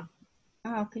chatarra.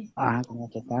 Ah, okay. Ah, como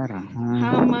chatarra.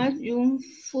 How much junk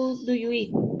food do you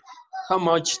eat? How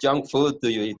much junk food do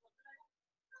you eat?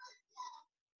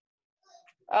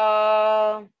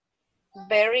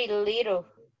 Very little.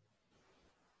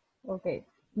 Okay.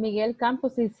 Miguel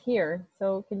Campos is here,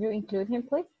 so can you include him,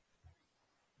 please?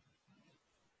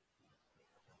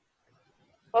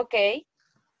 Okay.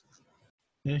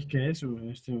 Es que eso,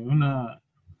 una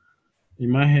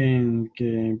imagen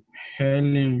que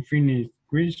Helen finished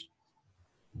quiz.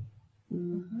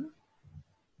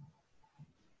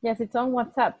 Yes, it's on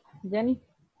WhatsApp. Jenny?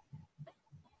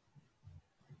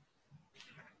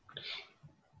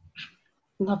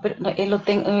 No, pero no, lo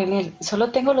tengo,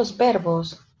 solo tengo los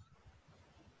verbos.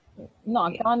 No,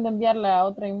 acaban de enviar la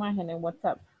otra imagen en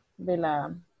WhatsApp de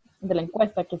la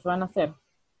encuesta que se van a hacer.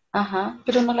 Ajá,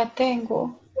 pero no la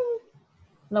tengo.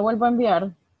 La vuelvo a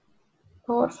enviar.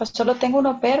 Porfa, solo tengo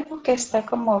unos verbos que está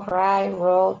como write,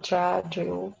 roll, try,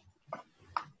 drill.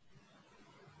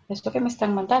 Esto que me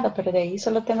están mandando, pero de ahí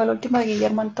solo tengo el último de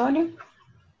Guillermo Antonio,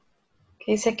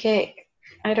 que dice que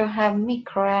I don't have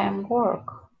micro and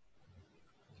work.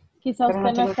 Quizá Pero usted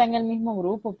no tengo... está en el mismo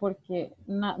grupo porque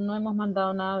no hemos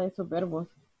mandado nada de esos verbos.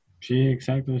 Sí,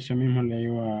 exacto, eso mismo le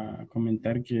iba a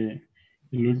comentar que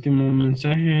el último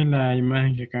mensaje es la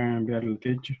imagen que acaban de enviar el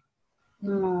teacher.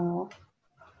 No.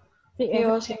 Sí,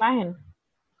 esa es la imagen.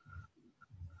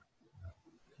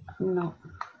 No.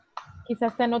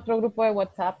 Quizás está en otro grupo de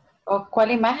WhatsApp. ¿O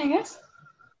cuál imagen es?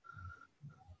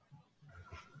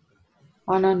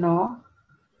 Oh, no.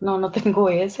 No tengo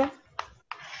esa.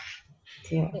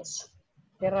 Dios.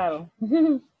 Qué raro.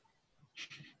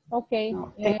 Ok.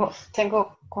 No,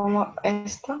 tengo como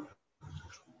esto.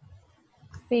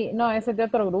 Sí, no, ese es de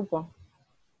otro grupo.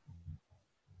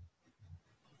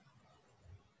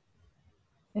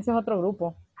 Ese es otro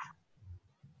grupo.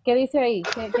 ¿Qué dice ahí?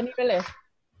 ¿Qué nivel es?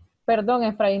 Perdón,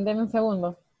 Efraín, deme un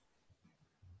segundo.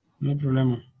 No hay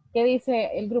problema. ¿Qué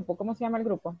dice el grupo? ¿Cómo se llama el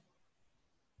grupo?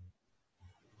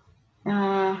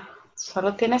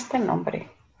 Solo tiene este nombre.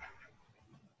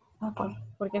 Pues.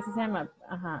 Porque así se llama.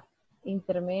 Ajá.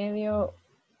 Intermedio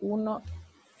 1.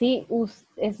 Sí,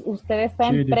 usted está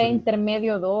en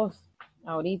pre-intermedio 2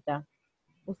 ahorita.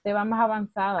 Usted va más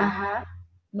avanzada. Ajá.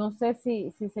 No sé si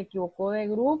se equivocó de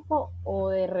grupo o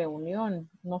de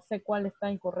reunión. No sé cuál está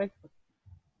incorrecto.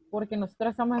 Porque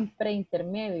nosotros estamos en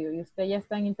pre-intermedio y usted ya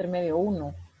está en intermedio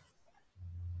 1.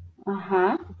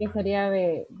 Ajá. ¿Qué sería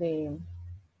de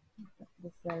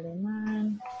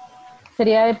alemán?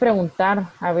 Sería de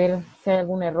preguntar a ver si hay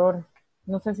algún error.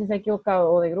 No sé si se ha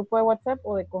equivocado o de grupo de WhatsApp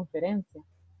o de conferencia.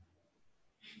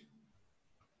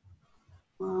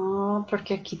 Oh,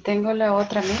 porque aquí tengo la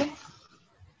otra, mire.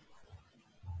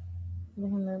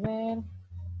 Déjenme ver.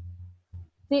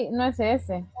 Sí, no es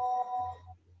ese.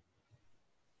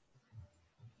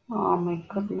 Oh, my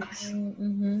goodness.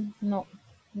 No,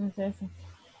 no es ese.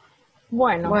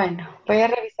 Bueno. Bueno, voy a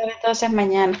revisar entonces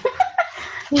mañana.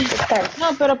 ¿Qué tal? No,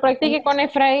 pero practique con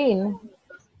Efraín.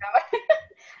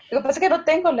 Lo que pasa es que no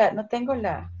tengo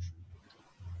la.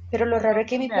 Pero lo raro es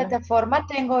que en mi plataforma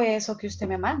tengo eso que usted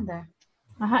me manda.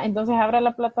 Ajá, entonces abra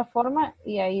la plataforma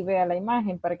y ahí vea la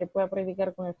imagen para que pueda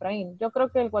practicar con Efraín. Yo creo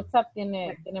que el WhatsApp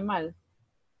tiene mal.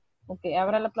 Ok,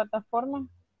 abra la plataforma.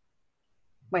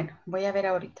 Bueno, voy a ver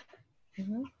ahorita.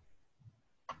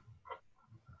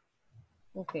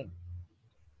 Ok.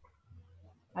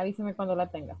 Avíseme cuando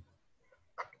la tenga.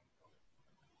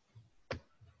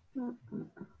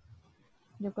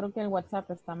 Yo creo que el WhatsApp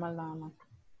está mal nada más.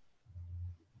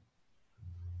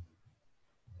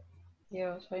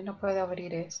 Dios, hoy no puedo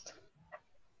abrir esto.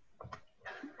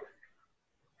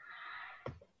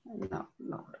 No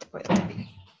puedo abrir.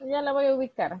 Ya la voy a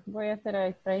ubicar. Voy a hacer a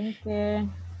Efraín que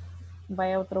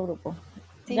vaya a otro grupo.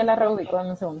 Sí, Ya la reubico en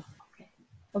un segundo.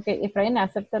 Ok, Efraín,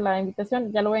 acepta la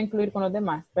invitación. Ya lo voy a incluir con los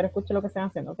demás, pero escuche lo que están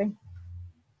haciendo, ¿ok?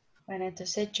 Bueno,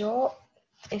 entonces yo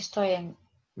estoy en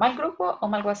mal grupo o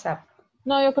mal WhatsApp.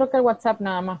 No, yo creo que el WhatsApp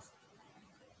nada más.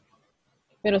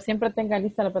 Pero siempre tenga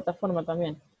lista la plataforma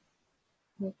también.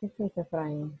 ¿Qué se dice,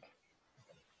 Efraín?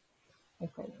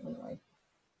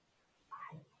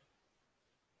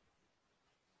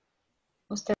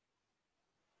 Usted.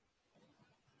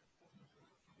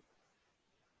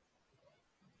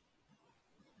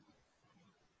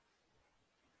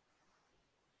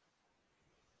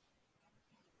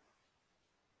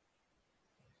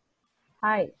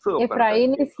 Hi. Super,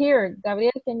 Efrain thank you. is here.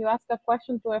 Gabriel, can you ask a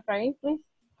question to Efrain, please?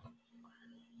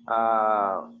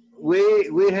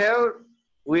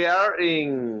 We are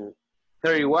in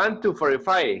 31 to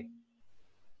 45.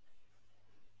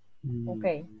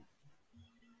 Okay.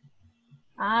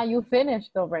 Ah, you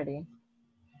finished already.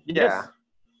 Yeah.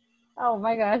 Oh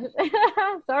my gosh.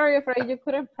 Sorry, Efrain, you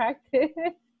couldn't practice.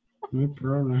 No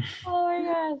problem. Oh my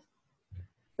gosh.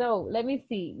 So let me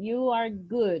see. You are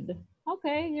good.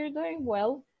 Okay, you're doing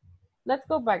well. Let's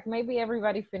go back. Maybe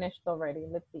everybody finished already.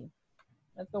 Let's see.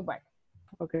 Let's go back.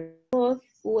 Okay.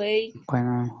 Weight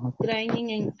Bueno,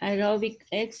 training and aerobic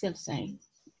exercise.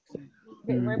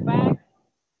 Okay, we're back.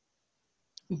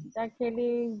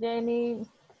 Jacqueline, Jenny.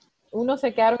 Unos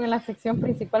se quedaron en la sección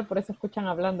principal, por eso escuchan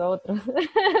hablando a otros.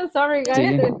 Sorry, guys,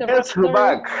 sí. to interrupt. Yes, we're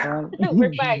back.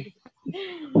 We're back.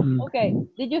 Okay,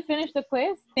 did you finish the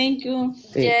quiz? Thank you.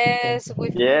 Sí. Yes, we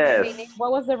Yes. finished.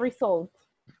 What was the result?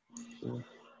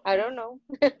 I don't know.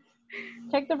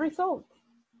 Check the result.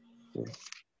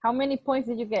 How many points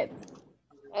did you get?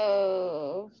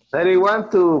 31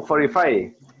 to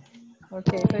 45.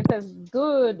 Okay, so it says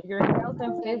good. Your health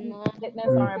and fitness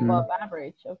are above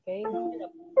average. Okay.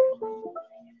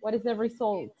 What is the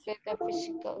result? Get a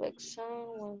physical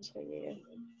exam once a year.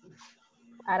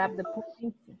 Add up the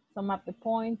points. Sum up the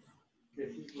points.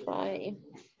 5.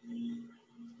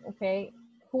 Okay.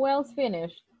 Who else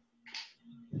finished?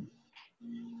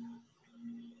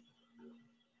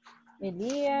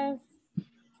 Elias,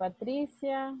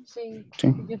 Patricia. Sí.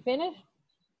 Did you finish?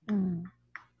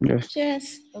 Yes.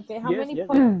 Yes. Okay. How Yes, many yes.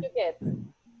 points did you get?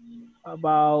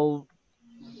 About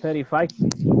 35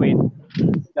 with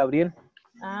Gabriel.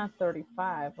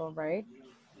 35. All right.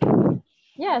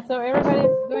 Yeah, so everybody's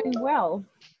doing well.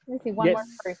 Let's see, one more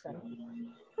Yes. person.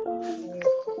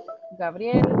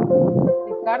 Gabriel,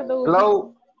 Ricardo.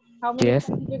 Hello. How many Yes.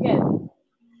 points did you get?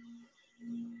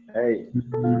 Hey.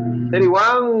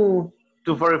 31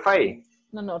 to 45.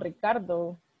 No,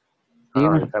 Ricardo.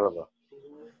 Dígame. Ricardo.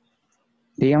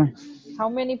 Dígame. How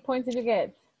many points did you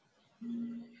get?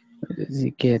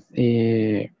 Sí que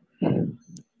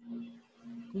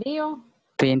Leo?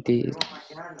 20.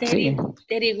 Sí.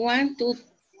 31 to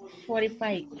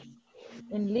 45.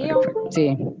 And Leo?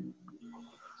 Sí.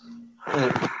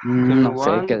 No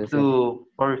sé qué 31 decir. to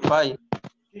 45.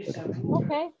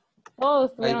 Okay.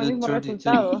 Todos I tuvieron el do mismo 32.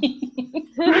 resultado.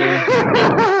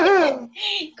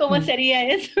 ¿Cómo sería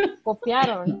eso?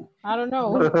 Copiaron. I don't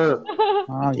know.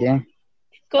 Ah, bien.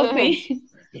 Copy.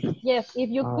 Yes, if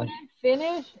you couldn't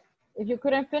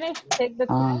finish, take the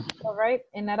test, all right,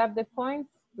 and add up the points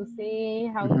to see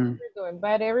how you're doing.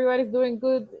 But everybody's doing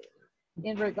good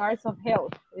in regards of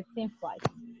health, it seems like.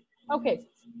 Okay.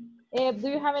 Do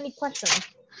you have any questions?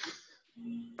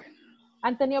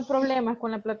 ¿Han tenido problemas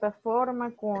con la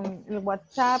plataforma, con el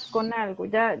WhatsApp, con algo?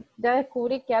 Ya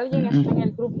descubrí que alguien está en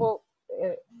el grupo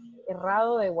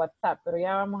errado de WhatsApp, pero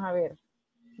ya vamos a ver.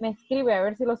 Me escribe a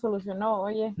ver si lo solucionó.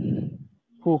 Oye,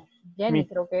 Jenny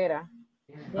creo que era.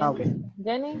 Jenny, Okay.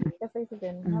 Jenny, ¿qué se dice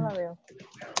Jenny? No la veo.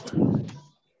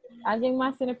 ¿Alguien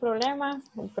más tiene problemas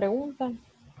o preguntas?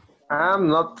 I'm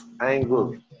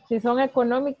good. Si son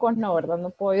económicos, no, ¿verdad? No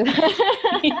puedo ayudar.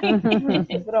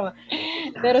 Es broma.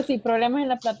 Pero si problemas en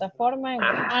la plataforma.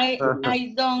 I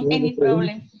don't any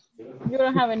problem. You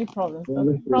don't have any problems. So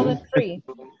problem free.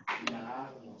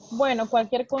 Bueno,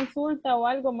 cualquier consulta o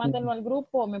algo, mándenlo al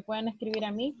grupo o me pueden escribir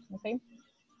a mí. Okay.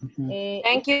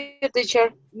 Thank you,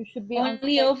 teacher. You should be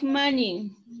only of money.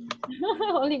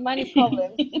 Only money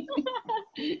problems.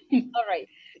 All right.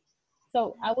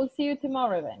 So I will see you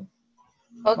tomorrow then.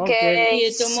 Okay.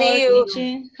 See you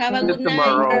tomorrow. Have a good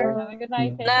night. Have a good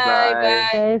night. Bye.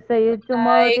 Okay, see you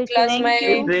tomorrow. Bye,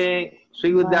 classmate. See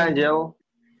you, Daniel.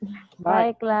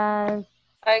 Bye, class.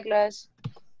 Bye, class.